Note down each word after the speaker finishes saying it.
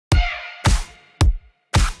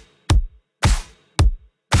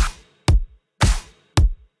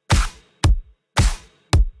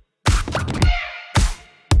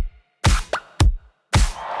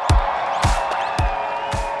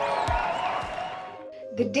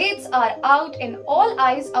The dates are out and all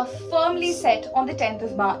eyes are firmly set on the 10th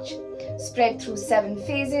of March. Spread through 7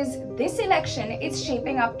 phases, this election is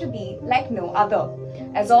shaping up to be like no other.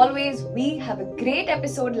 As always, we have a great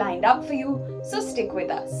episode lined up for you, so stick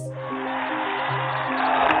with us.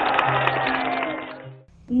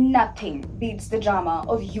 Nothing beats the drama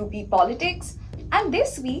of UP politics, and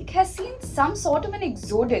this week has seen some sort of an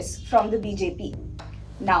exodus from the BJP.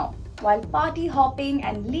 Now, while party hopping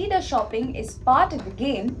and leader shopping is part of the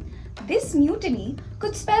game, this mutiny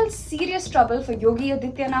could spell serious trouble for Yogi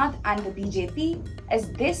Adityanath and the BJP,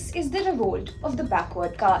 as this is the revolt of the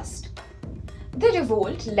backward caste. The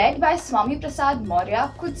revolt, led by Swami Prasad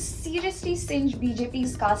Maurya, could seriously singe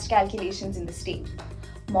BJP's caste calculations in the state.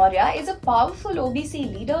 Maurya is a powerful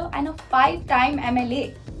OBC leader and a 5-time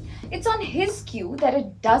MLA. It's on his cue that a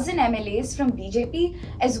dozen MLAs from BJP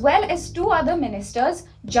as well as 2 other ministers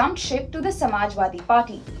jumped ship to the Samajwadi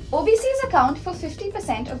Party. OBCs account for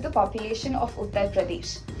 50% of the population of Uttar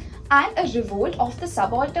Pradesh, and a revolt of the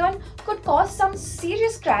subaltern could cause some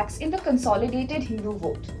serious cracks in the consolidated Hindu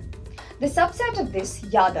vote. The subset of this,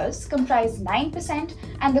 Yadavs, comprise 9%,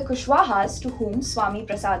 and the Kushwahas, to whom Swami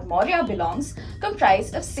Prasad Maurya belongs,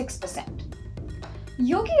 comprise of 6%.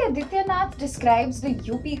 Yogi Adityanath describes the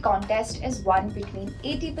UP contest as one between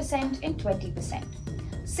 80% and 20%.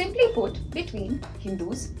 Simply put, between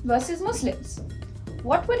Hindus versus Muslims.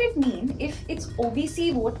 What would it mean if its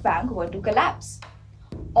OBC vote bank were to collapse?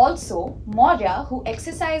 Also, Maurya, who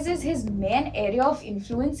exercises his main area of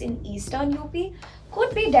influence in eastern UP,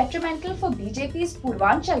 could be detrimental for BJP's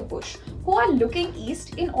Purvanchal push, who are looking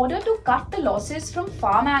east in order to cut the losses from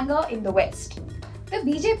farm anger in the west. The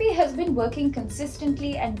BJP has been working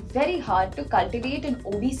consistently and very hard to cultivate an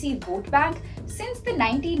OBC vote bank since the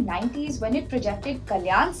 1990s, when it projected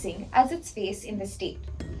Kalyan Singh as its face in the state.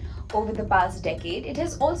 Over the past decade, it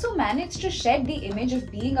has also managed to shed the image of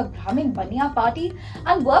being a Brahmin Baniya party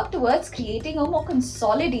and work towards creating a more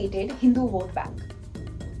consolidated Hindu vote bank.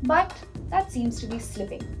 But that seems to be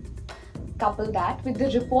slipping. Couple that with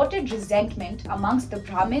the reported resentment amongst the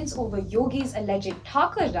Brahmins over Yogi's alleged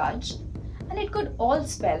Thakur Raj, and it could all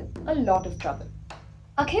spell a lot of trouble.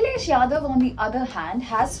 Akhilesh Yadav, on the other hand,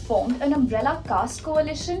 has formed an umbrella caste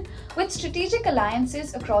coalition with strategic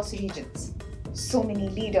alliances across regions. So many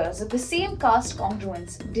leaders of the same caste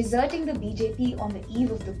congruence deserting the BJP on the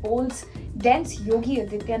eve of the polls dents Yogi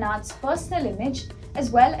Adityanath's personal image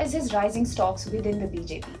as well as his rising stocks within the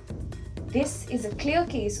BJP. This is a clear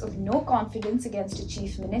case of no confidence against a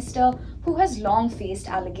chief minister who has long faced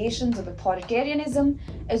allegations of authoritarianism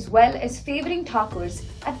as well as favouring Thakurs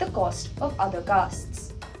at the cost of other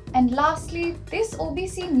castes. And lastly, this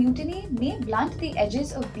OBC mutiny may blunt the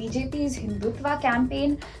edges of BJP's Hindutva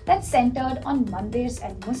campaign that's centred on mandirs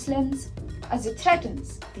and Muslims, as it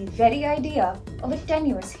threatens the very idea of a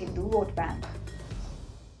tenuous Hindu vote bank.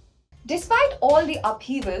 Despite all the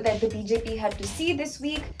upheaval that the BJP had to see this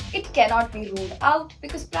week, it cannot be ruled out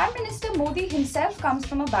because Prime Minister Modi himself comes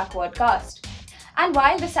from a backward caste. And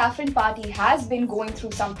while the Saffron Party has been going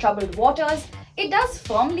through some troubled waters, it does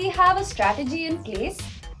firmly have a strategy in place,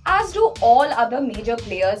 as do all other major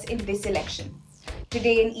players in this election.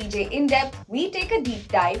 Today in EJ In-Depth, we take a deep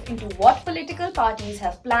dive into what political parties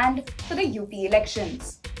have planned for the UP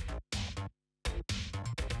elections.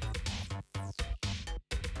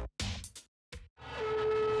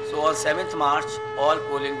 So on 7th March, all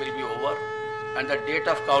polling will be over and the date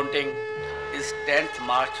of counting is 10th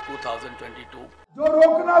March 2022. जो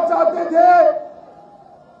रोकना चाहते थे,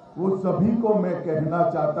 वो सभी को मैं कहना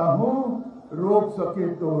चाहता हूँ, रोक सके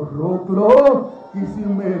तो रोक लो, किसी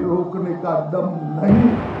में रोकने का दम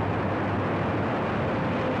नहीं।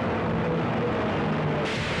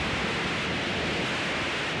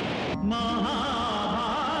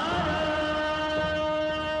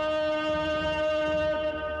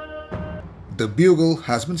 The bugle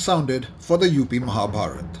has been sounded for the UP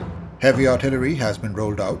Mahabharat. Heavy artillery has been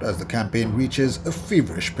rolled out as the campaign reaches a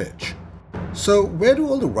feverish pitch. So where do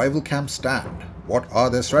all the rival camps stand? What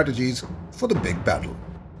are their strategies for the big battle?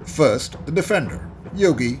 First, the defender,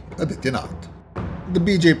 Yogi Adityanath. The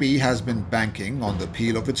BJP has been banking on the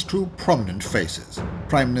appeal of its two prominent faces,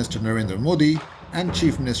 Prime Minister Narendra Modi and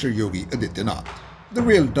Chief Minister Yogi Adityanath. The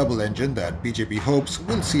real double engine that BJP hopes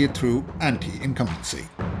will see it through anti-incumbency.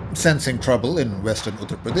 Sensing trouble in western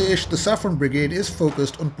Uttar Pradesh, the Saffron Brigade is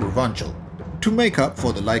focused on Purvanchal. To make up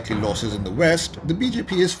for the likely losses in the west, the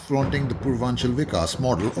BJP is flaunting the Purvanchal Vikas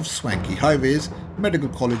model of swanky highways, medical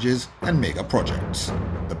colleges and mega projects.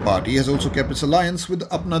 The party has also kept its alliance with the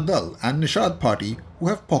Apna Dal and Nishad party, who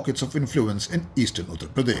have pockets of influence in eastern Uttar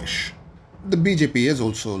Pradesh. The BJP has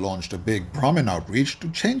also launched a big Brahmin outreach to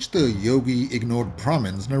change the Yogi ignored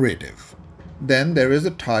Brahmins narrative. Then there is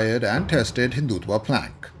the tired and tested Hindutva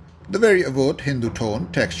plank. The very overt Hindu tone,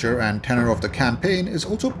 texture and tenor of the campaign is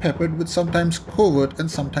also peppered with sometimes covert and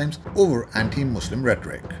sometimes over anti-Muslim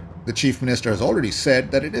rhetoric. The Chief Minister has already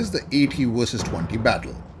said that it is the 80 versus 20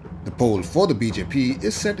 battle. The poll for the BJP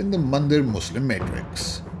is set in the Mandir Muslim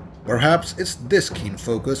matrix. Perhaps it's this keen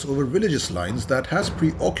focus over religious lines that has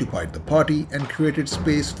preoccupied the party and created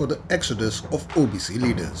space for the exodus of OBC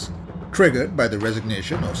leaders. Triggered by the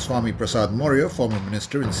resignation of Swami Prasad Maurya, former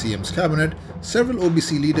minister in CM's cabinet, several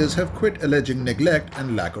OBC leaders have quit alleging neglect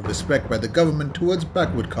and lack of respect by the government towards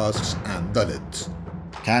backward castes and Dalits.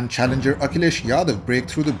 Can challenger Akhilesh Yadav break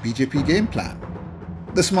through the BJP game plan?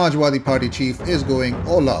 The Samajwadi Party chief is going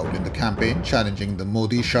all out in the campaign, challenging the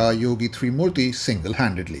Modi-Shah Yogi Trimurti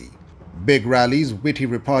single-handedly. Big rallies, witty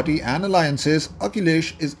repartee and alliances,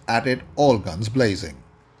 Akhilesh is at it all guns blazing.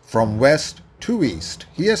 From west to east,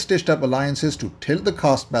 he has stitched up alliances to tilt the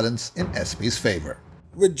caste balance in SP's favour.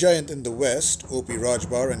 With Giant in the west, OP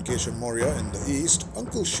Rajbar and Keshav Maurya in the east,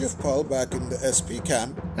 Uncle Shivpal back in the SP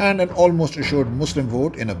camp, and an almost assured Muslim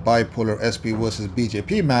vote in a bipolar SP versus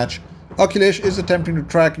BJP match, Akhilesh is attempting to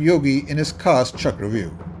track Yogi in his caste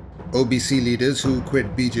Chakravyuh. OBC leaders who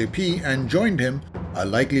quit BJP and joined him are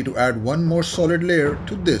likely to add one more solid layer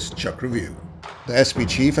to this Chakravyuh. The SP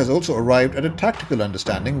chief has also arrived at a tactical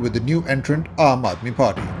understanding with the new entrant Aam Aadmi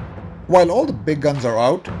Party. While all the big guns are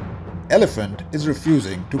out, Elephant is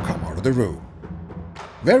refusing to come out of the room.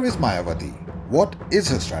 Where is Mayawati? What is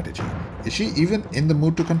her strategy? Is she even in the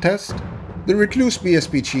mood to contest? The recluse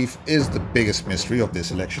BSP chief is the biggest mystery of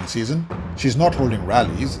this election season. She's not holding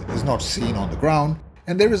rallies, is not seen on the ground,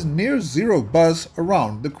 and there is near zero buzz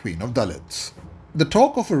around the Queen of Dalits. The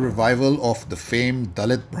talk of a revival of the famed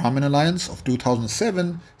Dalit Brahmin alliance of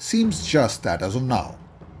 2007 seems just that as of now.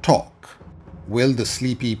 Talk. Will the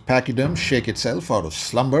sleepy pachyderm shake itself out of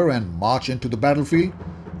slumber and march into the battlefield,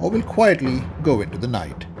 or will quietly go into the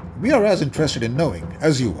night? We are as interested in knowing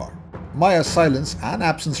as you are. Maya's silence and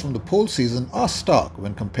absence from the poll season are stark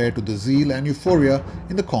when compared to the zeal and euphoria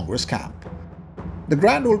in the Congress camp. The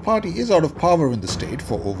grand old party is out of power in the state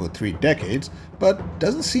for over 3 decades, but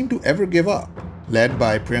doesn't seem to ever give up. Led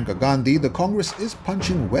by Priyanka Gandhi, the Congress is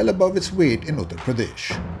punching well above its weight in Uttar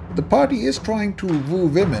Pradesh. The party is trying to woo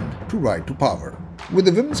women to ride to power. With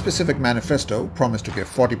the women-specific manifesto promised to give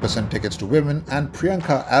 40% tickets to women and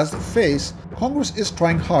Priyanka as the face, Congress is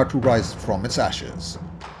trying hard to rise from its ashes.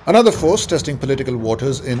 Another force testing political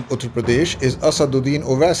waters in Uttar Pradesh is Asaduddin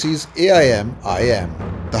Owaisi's AIM-IM.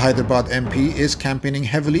 The Hyderabad MP is campaigning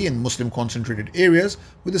heavily in Muslim-concentrated areas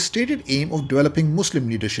with the stated aim of developing Muslim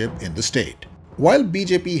leadership in the state. While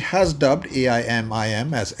BJP has dubbed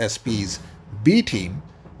AIM-IM as SP's B team,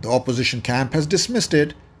 the opposition camp has dismissed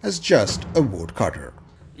it as just a vote cutter.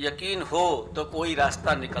 यकीन हो तो कोई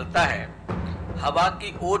रास्ता निकलता है, हवा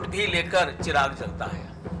की ओट भी लेकर चिराग जलता है.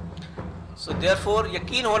 So therefore,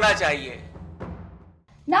 यकीन होना चाहिए.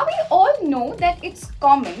 Now we all know that it's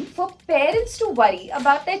common for parents to worry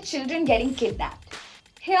about their children getting kidnapped.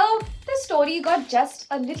 Here, the story got just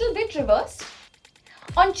a little bit reversed.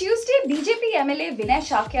 On Tuesday, BJP MLA Vinay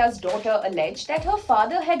Shakya's daughter alleged that her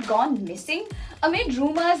father had gone missing amid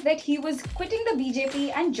rumours that he was quitting the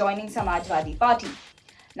BJP and joining Samajwadi Party.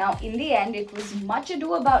 Now, in the end, it was much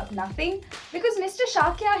ado about nothing because Mr.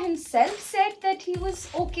 Shakya himself said that he was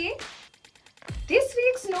okay. This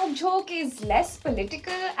week's Nook Joke is less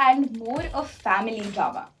political and more of family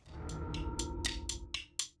drama.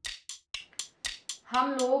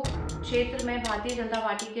 हम लोग क्षेत्र में Bharatiya Janata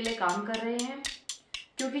party के लिए काम कर रहे हैं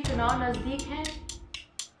क्योंकि चुनाव नज़दीक हैं.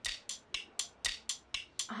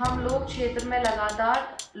 हम लोग क्षेत्र में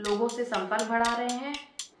लगातार लोगों से संपर्क बढ़ा रहे हैं.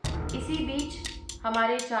 इसी बीच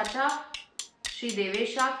हमारे चाचा श्री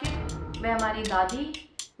देवेश शाक्य व हमारी दादी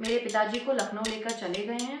मेरे पिताजी को लखनऊ लेकर चले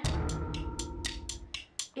गए हैं.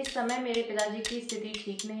 इस समय मेरे पिताजी की स्थिति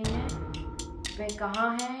ठीक नहीं है. वे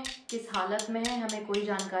कहाँ हैं, किस हालत में हैं, हमें कोई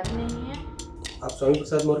जानकारी नहीं है. आप स्वामी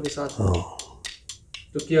प्रसाद मौर्य के साथ हैं,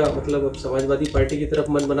 तो क्या मतलब अब समाजवादी पार्टी की तरफ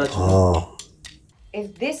मन बना चुके हैं? If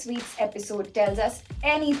this week's episode tells us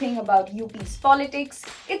anything about UP's politics,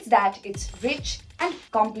 it's that it's rich and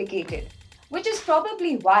complicated, which is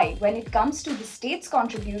probably why when it comes to the state's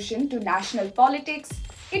contribution to national politics,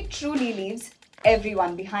 it truly leaves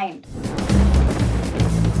everyone behind.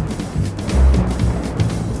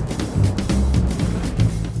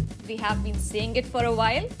 We have been saying it for a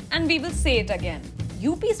while and we will say it again.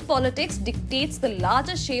 UP's politics dictates the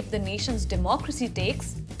larger shape the nation's democracy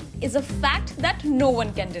takes is a fact that no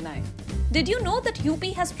one can deny. Did you know that UP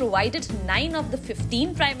has provided 9 of the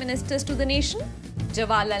 15 Prime Ministers to the nation?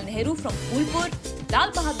 Jawaharlal Nehru from Phulpur,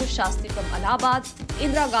 Lal Bahadur Shastri from Allahabad,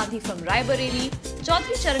 Indira Gandhi from Raebareli,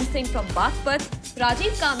 Chaudhry Charan Singh from Baghpat,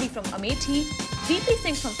 Rajiv Gandhi from Amethi, VP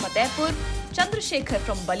Singh from Fatehpur, Chandrasekhar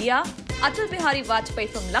from Balia, Atal Bihari Vajpayee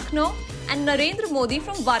from Lucknow, and Narendra Modi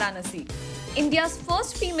from Varanasi. India's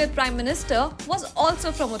first female Prime Minister was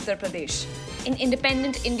also from Uttar Pradesh. In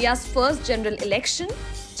independent India's first general election,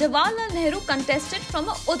 Jawaharlal Nehru contested from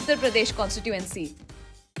a Uttar Pradesh constituency.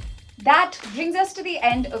 That brings us to the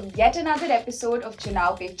end of yet another episode of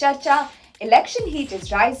Chunaav Pe Charcha. Election heat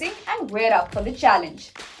is rising and we're up for the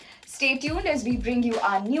challenge. Stay tuned as we bring you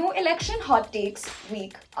our new election hot takes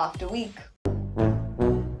week after week.